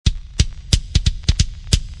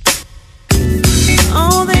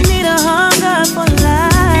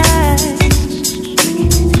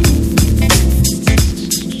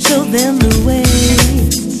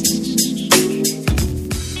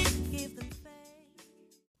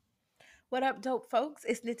What up, dope folks?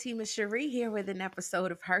 It's Natima Cherie here with an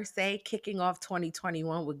episode of Her Say, kicking off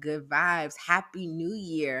 2021 with good vibes. Happy New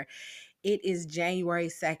Year. It is January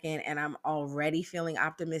 2nd, and I'm already feeling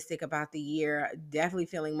optimistic about the year. Definitely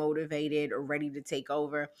feeling motivated or ready to take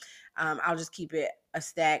over. I'll just keep it a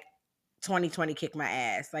stack. 2020 kicked my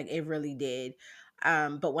ass. Like it really did.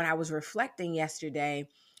 But when I was reflecting yesterday,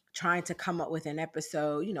 trying to come up with an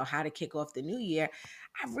episode, how to kick off the new year,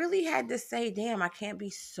 I really had to say, damn, I can't be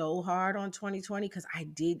so hard on 2020 because I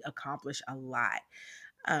did accomplish a lot.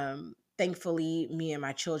 Thankfully, me and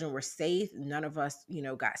my children were safe. None of us,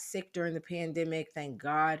 got sick during the pandemic. Thank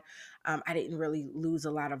God. I didn't really lose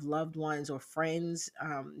a lot of loved ones or friends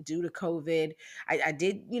due to COVID. I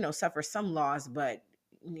did, suffer some loss, but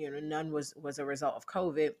none was a result of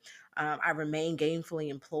COVID. I remained gainfully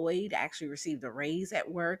employed. I actually received a raise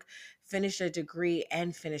at work, finished a degree,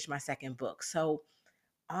 and finished my second book. So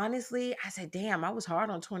honestly, I said, damn, I was hard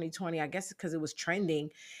on 2020. I guess because it was trending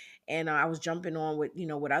and I was jumping on with,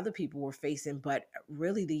 what other people were facing. But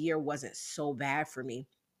really, the year wasn't so bad for me.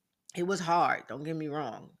 It was hard. Don't get me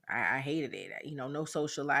wrong. I hated it. No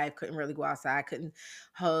social life. Couldn't really go outside. Couldn't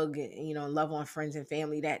hug. Love on friends and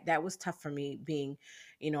family. That was tough for me. Being,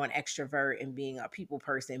 an extrovert and being a people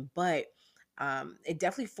person. But it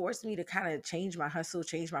definitely forced me to kind of change my hustle,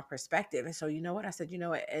 change my perspective. And so, you know what? I said,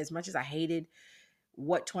 as much as I hated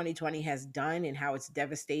what 2020 has done and how it's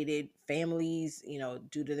devastated families,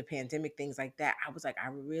 due to the pandemic, things like that, I was like, I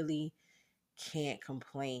really can't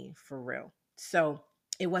complain for real. So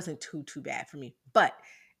it wasn't too bad for me. But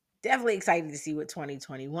definitely excited to see what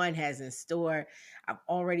 2021 has in store. I've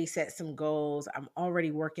already set some goals. I'm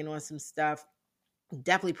already working on some stuff,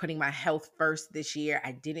 definitely putting my health first this year.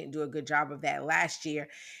 I didn't do a good job of that last year,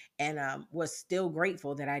 and was still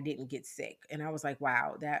grateful that I didn't get sick. And I was like,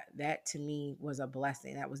 wow, that to me was a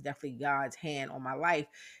blessing. That was definitely God's hand on my life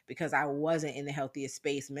because I wasn't in the healthiest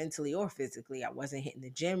space mentally or physically. I wasn't hitting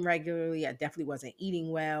the gym regularly. I definitely wasn't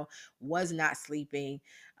eating well, was not sleeping,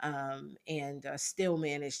 and still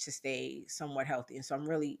managed to stay somewhat healthy. And so I'm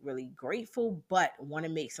really, really grateful, but want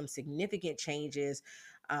to make some significant changes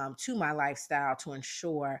to my lifestyle to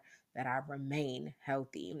ensure that I remain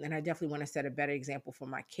healthy. And I definitely want to set a better example for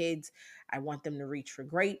my kids. I want them to reach for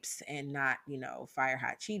grapes and not, fire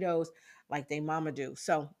hot Cheetos like they mama do.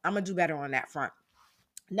 So I'm going to do better on that front.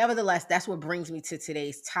 Nevertheless, that's what brings me to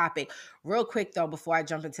today's topic. Real quick, though, before I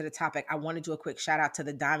jump into the topic, I want to do a quick shout out to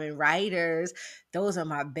the Diamond Writers. Those are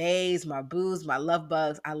my baes, my boos, my love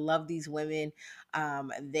bugs. I love these women.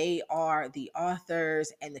 They are the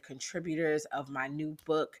authors and the contributors of my new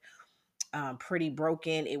book, Pretty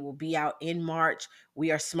Broken. It will be out in March.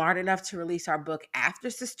 We are smart enough to release our book after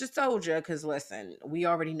Sister Soldier because, listen, we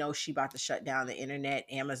already know she about to shut down the internet,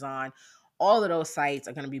 Amazon. All of those sites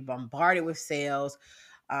are going to be bombarded with sales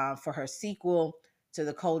for her sequel to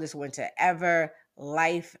The Coldest Winter Ever,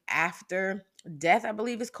 Life After Death, I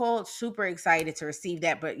believe it's called. Super excited to receive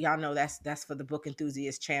that, but y'all know that's for the book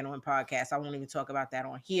enthusiast channel and podcast. I won't even talk about that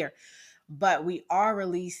on here. But we are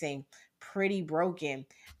releasing Pretty Broken.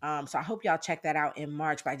 So I hope y'all check that out in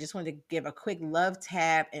March. But I just wanted to give a quick love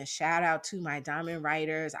tab and shout out to my Diamond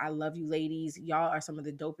Writers. I love you ladies. Y'all are some of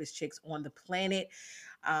the dopest chicks on the planet.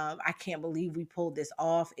 I can't believe we pulled this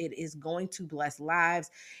off. It is going to bless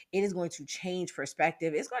lives. It is going to change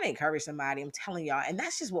perspective. It's going to encourage somebody. I'm telling y'all. And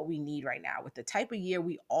that's just what we need right now. With the type of year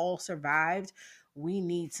we all survived, we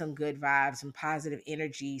need some good vibes, some positive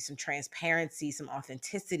energy, some transparency, some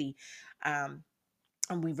authenticity. Um,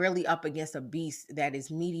 and we really up against a beast that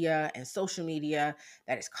is media and social media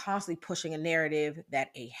that is constantly pushing a narrative that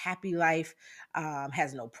a happy life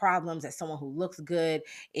has no problems, that someone who looks good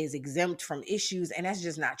is exempt from issues, and that's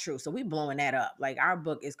just not true. So we blowing that up. Like our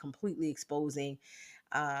book is completely exposing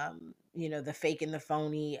the fake and the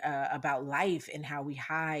phony about life and how we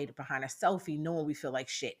hide behind a selfie knowing we feel like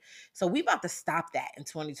shit. So we about to stop that in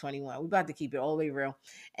 2021. We about to keep it all the way real.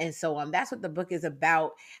 And so that's what the book is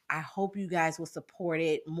about. I hope you guys will support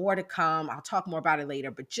it. More to come. I'll talk more about it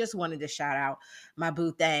later, but just wanted to shout out my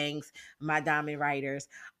boo thangs, my diamond writers.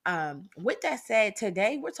 With that said,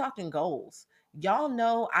 today we're talking goals. Y'all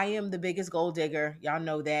know I am the biggest gold digger. Y'all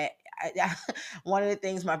know that. One of the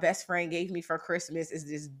things my best friend gave me for Christmas is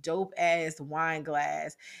this dope ass wine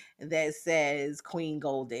glass that says Queen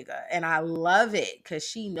Gold Digger. And I love it because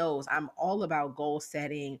she knows I'm all about goal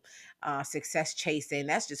setting, success chasing.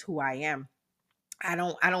 That's just who I am. I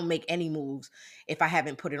don't make any moves if I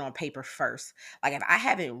haven't put it on paper first. Like if I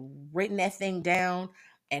haven't written that thing down,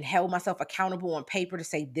 and held myself accountable on paper to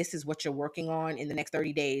say, this is what you're working on in the next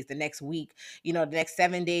 30 days, the next week, the next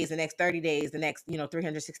 7 days, the next 30 days, the next,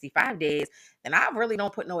 365 days, then I really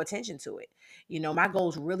don't put no attention to it. My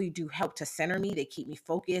goals really do help to center me. They keep me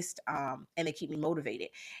focused, and they keep me motivated.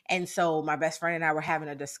 And so my best friend and I were having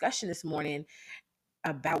a discussion this morning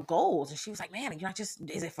about goals, and she was like, man, just,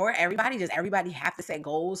 is it for everybody? Does everybody have to set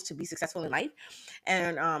goals to be successful in life?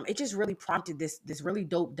 And it just really prompted this really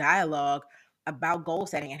dope dialogue about goal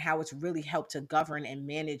setting and how it's really helped to govern and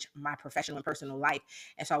manage my professional and personal life.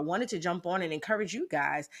 And so I wanted to jump on and encourage you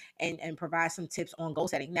guys and provide some tips on goal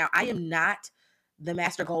setting. Now, I am not the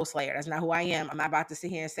master goal slayer. That's not who I am. I'm not about to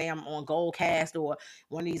sit here and say I'm on Goalcast or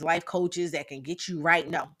one of these life coaches that can get you right.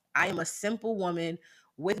 No, I am a simple woman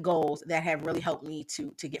with goals that have really helped me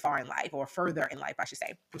to get far in life, or further in life, I should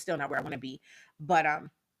say. I'm still not where I want to be, but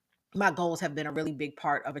my goals have been a really big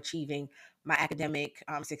part of achieving my academic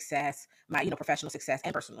success, my professional success,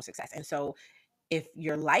 and personal success. And so if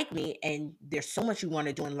you're like me and there's so much you want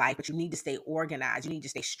to do in life, but you need to stay organized, you need to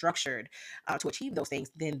stay structured to achieve those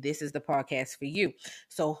things, then this is the podcast for you.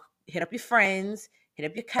 So hit up your friends, hit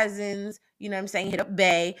up your cousins, you know what I'm saying? Hit up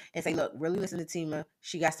Bay and say, look, really listen to Tima.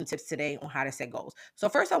 She got some tips today on how to set goals. So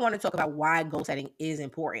first I want to talk about why goal setting is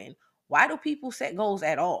important. Why do people set goals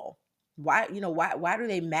at all? Why do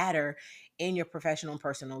they matter in your professional and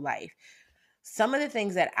personal life? Some of the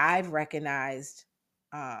things that I've recognized,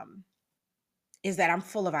 is that I'm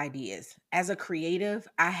full of ideas. As a creative,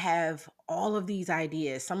 I have all of these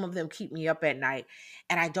ideas. Some of them keep me up at night,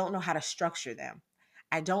 and I don't know how to structure them.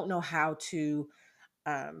 I don't know how to,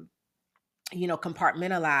 um,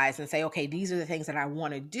 compartmentalize and say, okay, these are the things that I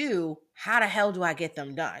want to do. How the hell do I get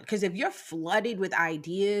them done? Because if you're flooded with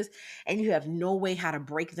ideas and you have no way how to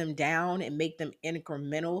break them down and make them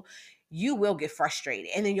incremental, you will get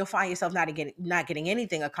frustrated. And then you'll find yourself not getting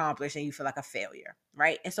anything accomplished, and you feel like a failure,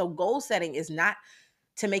 right? And so goal setting is not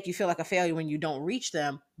to make you feel like a failure when you don't reach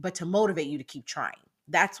them, but to motivate you to keep trying.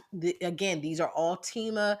 Again, these are all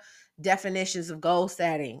Tima definitions of goal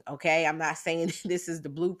setting. Okay. I'm not saying this is the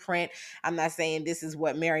blueprint. I'm not saying this is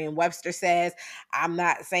what Merriam-Webster says. I'm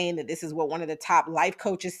not saying that this is what one of the top life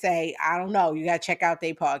coaches say. I don't know. You got to check out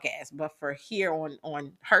their podcast. But for here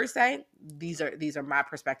on her side, these are my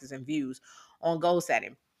perspectives and views on goal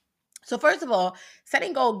setting. So first of all,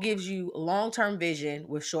 setting goal gives you long-term vision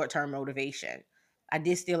with short-term motivation. I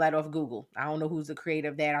did steal that off Google. I don't know who's the creator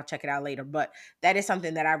of that. I'll check it out later. But that is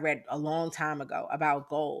something that I read a long time ago about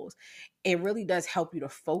goals. It really does help you to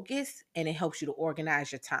focus, and it helps you to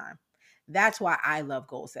organize your time. That's why I love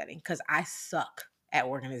goal setting, because I suck at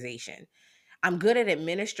organization. I'm good at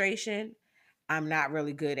administration. I'm not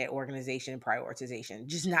really good at organization and prioritization.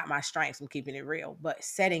 Just not my strengths. I'm keeping it real. But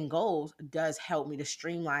setting goals does help me to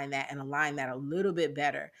streamline that and align that a little bit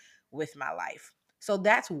better with my life. So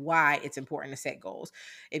that's why it's important to set goals.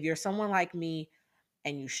 If you're someone like me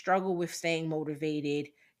and you struggle with staying motivated,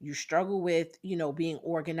 you struggle with, being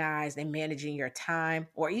organized and managing your time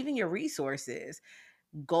or even your resources,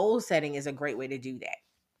 goal setting is a great way to do that.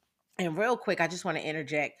 And real quick, I just want to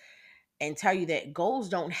interject and tell you that goals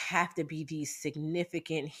don't have to be these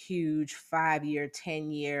significant, huge 5 year,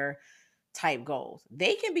 10 year type goals.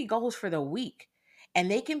 They can be goals for the week, and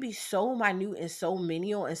they can be so minute and so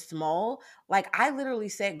menial and small. Like, I literally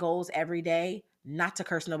set goals every day not to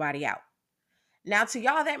curse nobody out. Now, to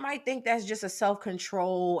y'all that might think that's just a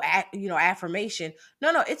self-control, affirmation.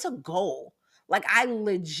 No, no, it's a goal. Like, I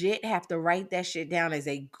legit have to write that shit down as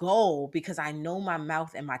a goal because I know my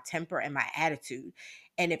mouth and my temper and my attitude.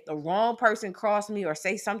 And if the wrong person cross me or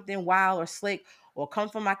say something wild or slick or come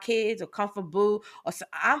for my kids or come for boo, or so,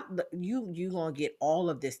 you gonna get all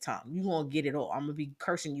of this tongue. You gonna get it all. I'm gonna be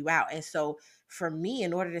cursing you out. And so for me,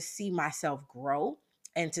 in order to see myself grow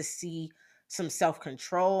and to see some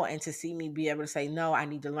self-control and to see me be able to say, no, I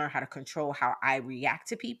need to learn how to control how I react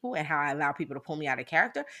to people and how I allow people to pull me out of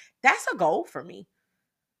character. That's a goal for me.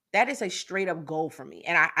 That is a straight up goal for me.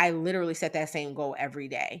 And I literally set that same goal every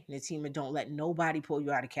day. Natima, don't let nobody pull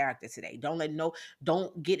you out of character today. Don't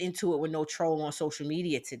get into it with no troll on social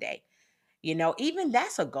media today. Even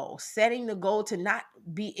that's a goal. Setting the goal to not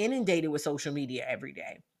be inundated with social media every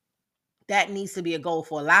day. That needs to be a goal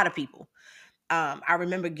for a lot of people. I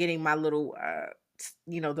remember getting my little,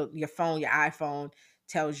 your phone, your iPhone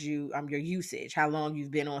tells you your usage, how long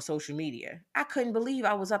you've been on social media. I couldn't believe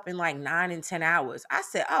I was up in like 9 and 10 hours. I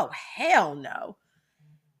said, oh, hell no.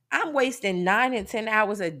 I'm wasting 9 and 10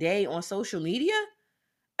 hours a day on social media.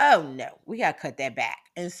 Oh no, we got to cut that back.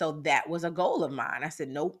 And so that was a goal of mine. I said,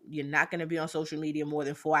 nope, you're not going to be on social media more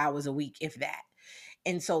than 4 hours a week, if that.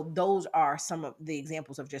 And so those are some of the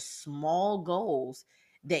examples of just small goals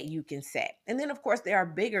that you can set. And then, of course, there are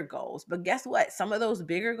bigger goals. But guess what? Some of those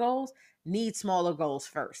bigger goals need smaller goals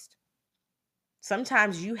first.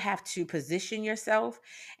 Sometimes you have to position yourself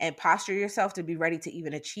and posture yourself to be ready to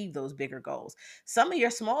even achieve those bigger goals. Some of your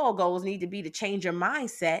small goals need to be to change your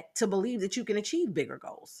mindset to believe that you can achieve bigger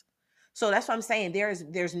goals. So that's what I'm saying.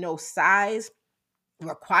 There's no size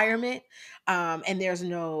requirement, and there's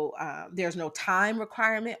no time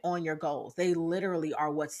requirement on your goals. They literally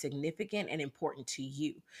are what's significant and important to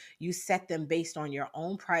you. You set them based on your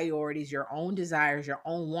own priorities, your own desires, your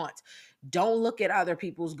own wants. Don't look at other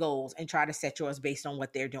people's goals and try to set yours based on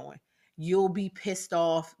what they're doing. You'll be pissed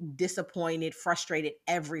off, disappointed, frustrated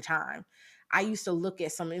every time. I used to look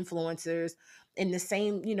at some influencers in the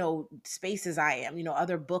same, space as I am,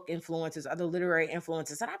 other book influencers, other literary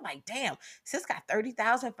influencers, and I'm like, damn, sis got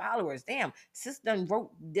 30,000 followers. Damn, sis done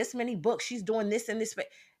wrote this many books. She's doing this and this.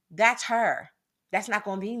 That's her. That's not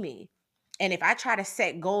going to be me. And if I try to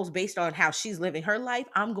set goals based on how she's living her life,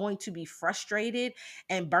 I'm going to be frustrated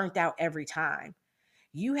and burnt out every time.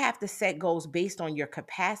 You have to set goals based on your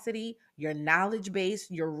capacity, your knowledge base,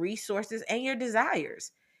 your resources, and your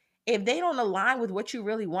desires. If they don't align with what you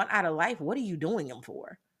really want out of life, what are you doing them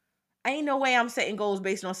for? Ain't no way I'm setting goals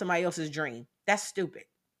based on somebody else's dream. That's stupid.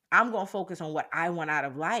 I'm going to focus on what I want out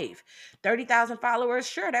of life. 30,000 followers,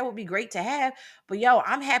 sure, that would be great to have. But yo,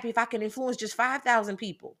 I'm happy if I can influence just 5,000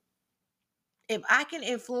 people. If I can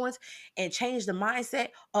influence and change the mindset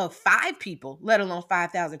of 5 people, let alone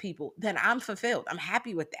 5,000 people, then I'm fulfilled. I'm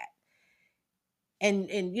happy with that. And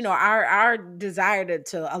our desire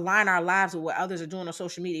to align our lives with what others are doing on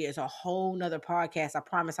social media is a whole nother podcast. I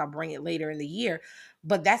promise I'll bring it later in the year,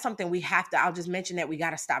 but that's something we have to, I'll just mention that we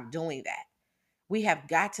got to stop doing that. We have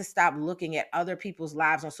got to stop looking at other people's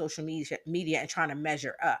lives on social media and trying to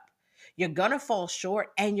measure up. You're gonna fall short,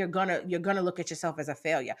 and you're gonna look at yourself as a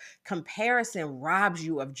failure. Comparison robs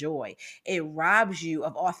you of joy. It robs you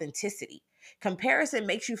of authenticity. Comparison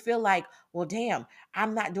makes you feel like, well, damn,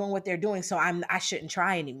 I'm not doing what they're doing, so I shouldn't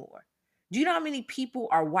try anymore. Do you know how many people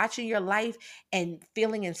are watching your life and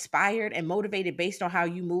feeling inspired and motivated based on how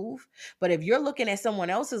you move? But if you're looking at someone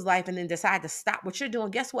else's life and then decide to stop what you're doing,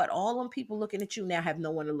 guess what? All them people looking at you now have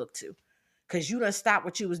no one to look to, because you done stopped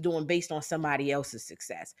what you was doing based on somebody else's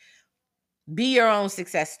success. Be your own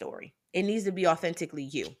success story. It needs to be authentically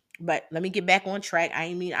you. But let me get back on track. I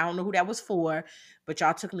don't know who that was for, but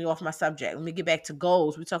y'all took me off my subject. Let me get back to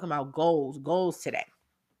goals. We're talking about goals today.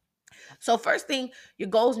 So first thing, your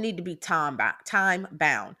goals need to be time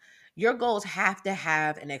bound. Your goals have to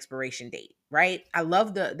have an expiration date, right? I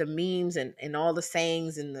love the memes and all the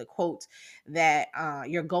sayings and the quotes that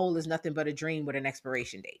your goal is nothing but a dream with an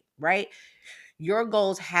expiration date, right? Your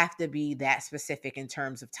goals have to be that specific in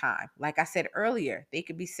terms of time. Like I said earlier, they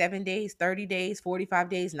could be 7 days, 30 days, 45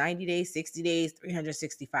 days, 90 days, 60 days,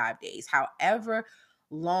 365 days. However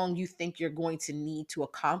long you think you're going to need to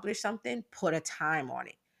accomplish something, put a time on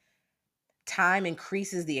it. Time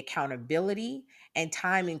increases the accountability, and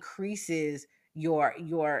time increases your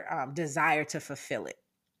desire to fulfill it.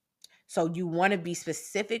 So you want to be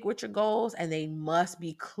specific with your goals, and they must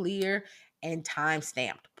be clear and time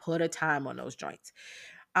stamped. Put a time on those joints.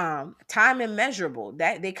 Time and measurable,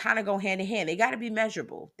 that they kind of go hand in hand. They got to be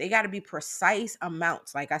measurable. They got to be precise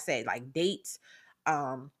amounts, like I said, like dates.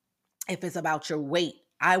 If it's about your weight,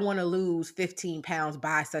 I want to lose 15 pounds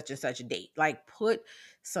by such and such a date. Like, put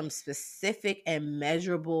some specific and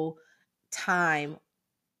measurable time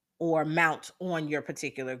or amount on your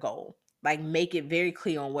particular goal. Like, make it very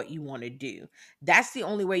clear on what you want to do. That's the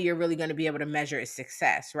only way you're really going to be able to measure its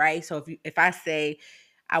success, right? So if I say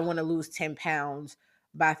I want to lose 10 pounds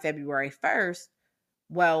by February 1st,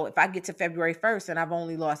 well, if I get to February 1st and I've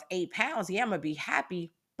only lost 8 pounds, yeah, I'm gonna be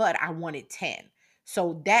happy, but I wanted 10.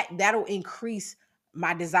 So that'll increase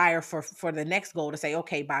my desire for the next goal to say,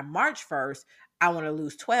 okay, by March 1st, I want to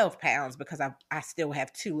lose 12 pounds because I still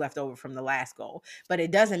have 2 left over from the last goal. But it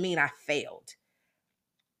doesn't mean I failed.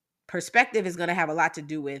 Perspective is going to have a lot to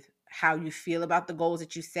do with how you feel about the goals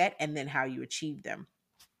that you set and then how you achieve them.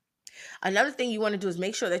 Another thing you want to do is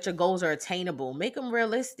make sure that your goals are attainable. Make them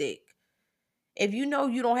realistic. If you know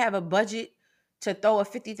you don't have a budget to throw a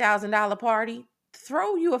 $50,000 party,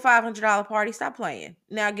 throw you a $500 party. Stop playing.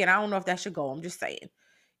 Now, again, I don't know if that's your goal. I'm just saying.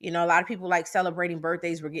 A lot of people like celebrating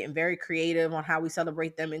birthdays. We're getting very creative on how we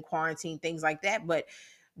celebrate them in quarantine, things like that. But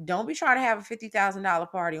don't be trying to have a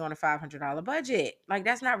 $50,000 party on a $500 budget. Like,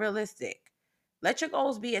 that's not realistic. Let your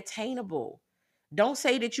goals be attainable. Don't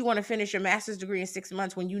say that you want to finish your master's degree in 6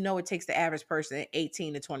 months when you know it takes the average person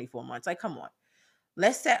 18 to 24 months. Like, come on.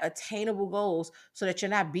 Let's set attainable goals so that you're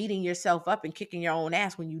not beating yourself up and kicking your own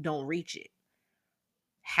ass when you don't reach it.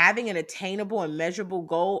 Having an attainable and measurable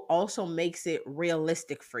goal also makes it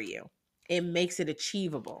realistic for you. It makes it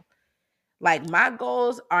achievable. Like my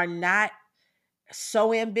goals are not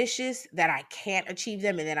so ambitious that I can't achieve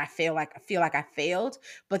them and then I feel like I failed,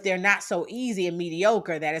 but they're not so easy and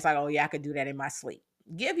mediocre that it's like, oh yeah, I could do that in my sleep.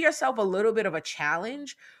 Give yourself a little bit of a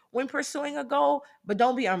challenge when pursuing a goal, but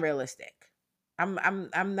don't be unrealistic. I'm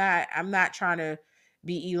not trying to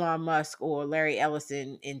be Elon Musk or Larry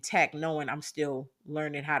Ellison in tech, knowing I'm still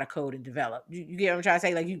learning how to code and develop. You get what I'm trying to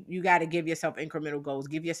say? Like you got to give yourself incremental goals,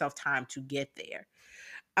 give yourself time to get there.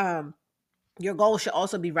 Um, your goals should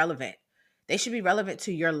also be relevant. They should be relevant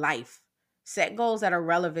to your life. Set goals that are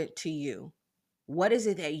relevant to you. What is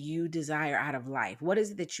it that you desire out of life? What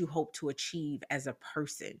is it that you hope to achieve as a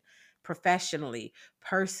person, professionally,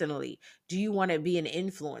 personally? Do you want to be an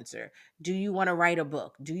influencer? Do you want to write a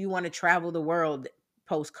book? Do you want to travel the world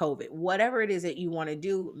post COVID? Whatever it is that you want to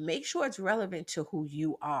do, make sure it's relevant to who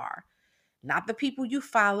you are, not the people you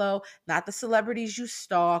follow, not the celebrities you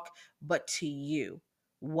stalk, but to you.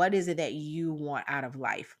 What is it that you want out of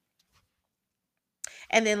life?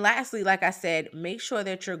 And then lastly, like I said, make sure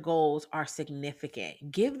that your goals are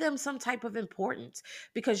significant. Give them some type of importance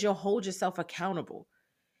because you'll hold yourself accountable.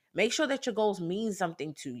 Make sure that your goals mean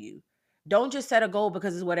something to you. Don't just set a goal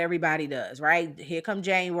because it's what everybody does, right? Here come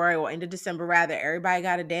January or end of December, rather. Everybody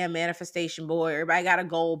got a damn manifestation board. Everybody got a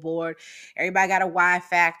goal board. Everybody got a Y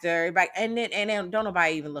factor. Everybody, and then don't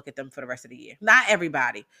nobody even look at them for the rest of the year. Not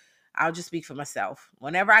everybody. I'll just speak for myself.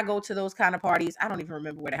 Whenever I go to those kind of parties, I don't even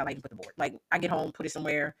remember where the hell I even put the board. Like I get home, put it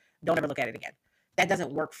somewhere, don't ever look at it again. That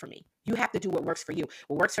doesn't work for me. You have to do what works for you.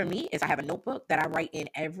 What works for me is I have a notebook that I write in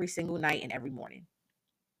every single night and every morning,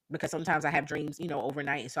 because sometimes I have dreams,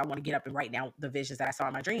 overnight. And so I want to get up and write down the visions that I saw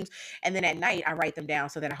in my dreams. And then at night, I write them down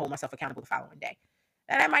so that I hold myself accountable the following day.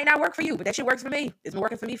 And that might not work for you, but that shit works for me. It's been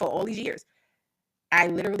working for me for all these years. I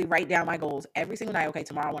literally write down my goals every single night. Okay,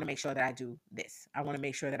 tomorrow I want to make sure that I do this. I want to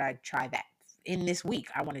make sure that I try that. In this week,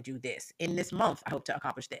 I want to do this. In this month, I hope to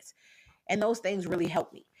accomplish this. And those things really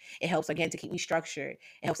help me. It helps, again, to keep me structured.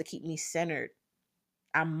 It helps to keep me centered.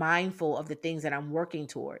 I'm mindful of the things that I'm working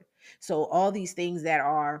toward. So all these things that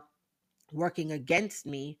are working against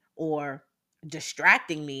me or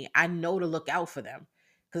distracting me, I know to look out for them.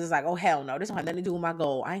 Because it's like, oh, hell no, this don't have nothing to do with my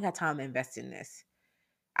goal. I ain't got time to invest in this.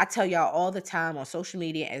 I tell y'all all the time on social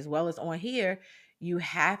media as well as on here, you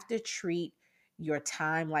have to treat your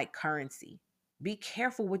time like currency. Be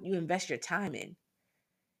careful what you invest your time in.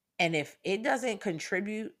 And if it doesn't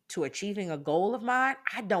contribute to achieving a goal of mine,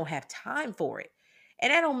 I don't have time for it.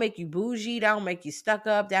 And that don't make you bougie. That don't make you stuck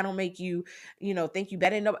up. That don't make you, think you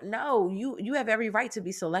better know. No, you have every right to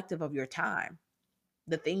be selective of your time,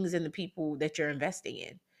 the things and the people that you're investing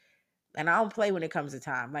in. And I don't play when it comes to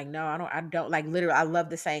time. Like, no, I don't like literally, I love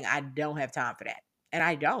the saying, I don't have time for that. And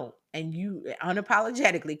I don't. And you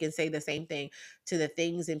unapologetically can say the same thing to the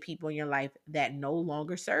things and people in your life that no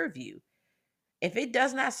longer serve you. If it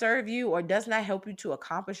does not serve you or does not help you to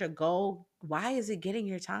accomplish a goal, why is it getting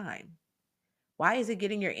your time? Why is it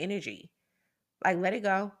getting your energy? Like, let it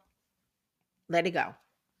go. Let it go.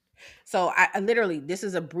 So I literally, this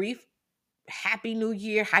is a brief happy new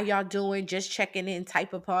year. How y'all doing? Just checking in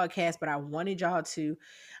type of podcast, but I wanted y'all to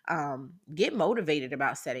get motivated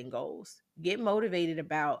about setting goals. Get motivated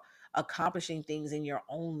about accomplishing things in your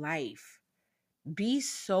own life. Be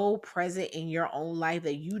so present in your own life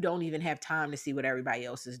that you don't even have time to see what everybody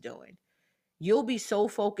else is doing. You'll be so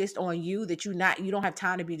focused on you that you don't have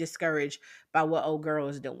time to be discouraged by what old girl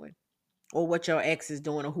is doing or what your ex is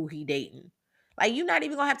doing or who he dating. Like you're not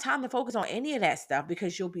even gonna have time to focus on any of that stuff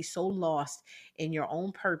because you'll be so lost in your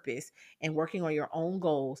own purpose and working on your own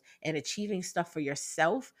goals and achieving stuff for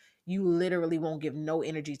yourself. You literally won't give no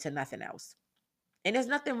energy to nothing else. And there's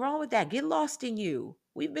nothing wrong with that. Get lost in you.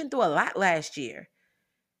 We've been through a lot last year.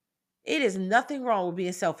 It is nothing wrong with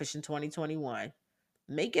being selfish in 2021.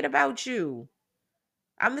 Make it about you.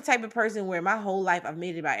 I'm the type of person where my whole life I've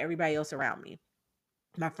made it about everybody else around me,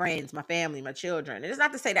 my friends, my family, my children. And it's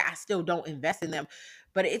not to say that I still don't invest in them,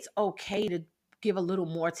 but it's okay to give a little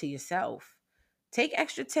more to yourself. Take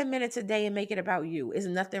extra 10 minutes a day and make it about you. There's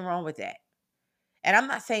nothing wrong with that. And I'm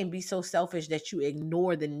not saying be so selfish that you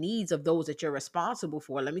ignore the needs of those that you're responsible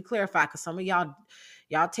for. Let me clarify, because some of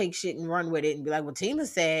y'all take shit and run with it and be like, well, Tina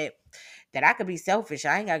said that I could be selfish.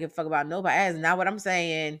 I ain't gotta give a fuck about nobody. That's not what I'm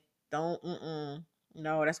saying. Don't,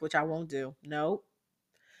 no, that's what y'all won't do. No.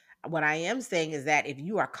 What I am saying is that if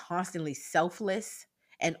you are constantly selfless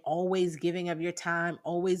and always giving of your time,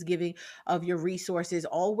 always giving of your resources,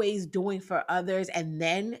 always doing for others, and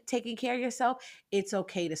then taking care of yourself, it's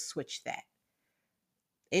okay to switch that.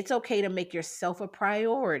 It's okay to make yourself a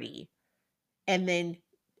priority and then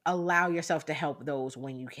allow yourself to help those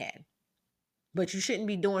when you can. But you shouldn't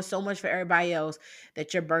be doing so much for everybody else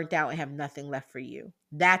that you're burnt out and have nothing left for you.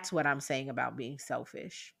 That's what I'm saying about being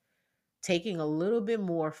selfish. Taking a little bit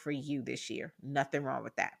more for you this year. Nothing wrong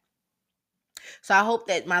with that. So I hope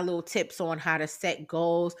that my little tips on how to set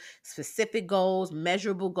goals, specific goals,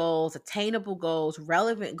 measurable goals, attainable goals,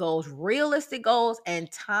 relevant goals, realistic goals,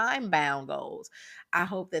 and time bound goals. I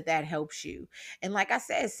hope that that helps you. And like I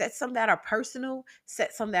said, set some that are personal,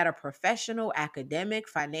 set some that are professional, academic,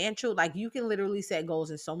 financial. Like you can literally set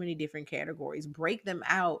goals in so many different categories. Break them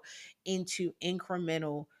out into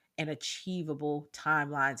incremental and achievable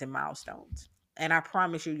timelines and milestones. And I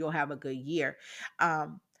promise you, you'll have a good year.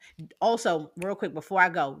 Um, Also, real quick before I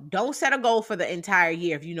go, don't set a goal for the entire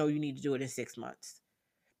year if you know you need to do it in 6 months,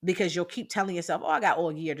 because you'll keep telling yourself, "Oh, I got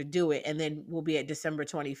all year to do it," and then we'll be at December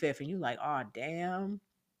 25th, and you're like, "Oh, damn,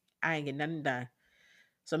 I ain't get nothing done."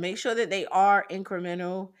 So make sure that they are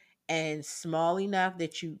incremental and small enough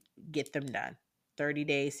that you get them done. 30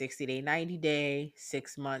 days, 60 day, 90 day,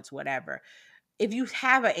 6 months, whatever. If you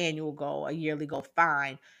have an annual goal, a yearly goal,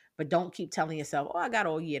 fine, but don't keep telling yourself, "Oh, I got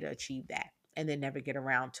all year to achieve that," and then never get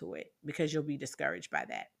around to it, because you'll be discouraged by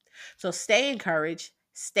that. So stay encouraged,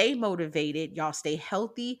 stay motivated. Y'all stay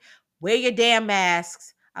healthy. Wear your damn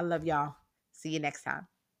masks. I love y'all. See you next time.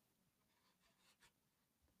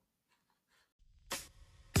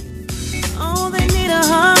 Oh, they need a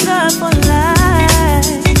hunger for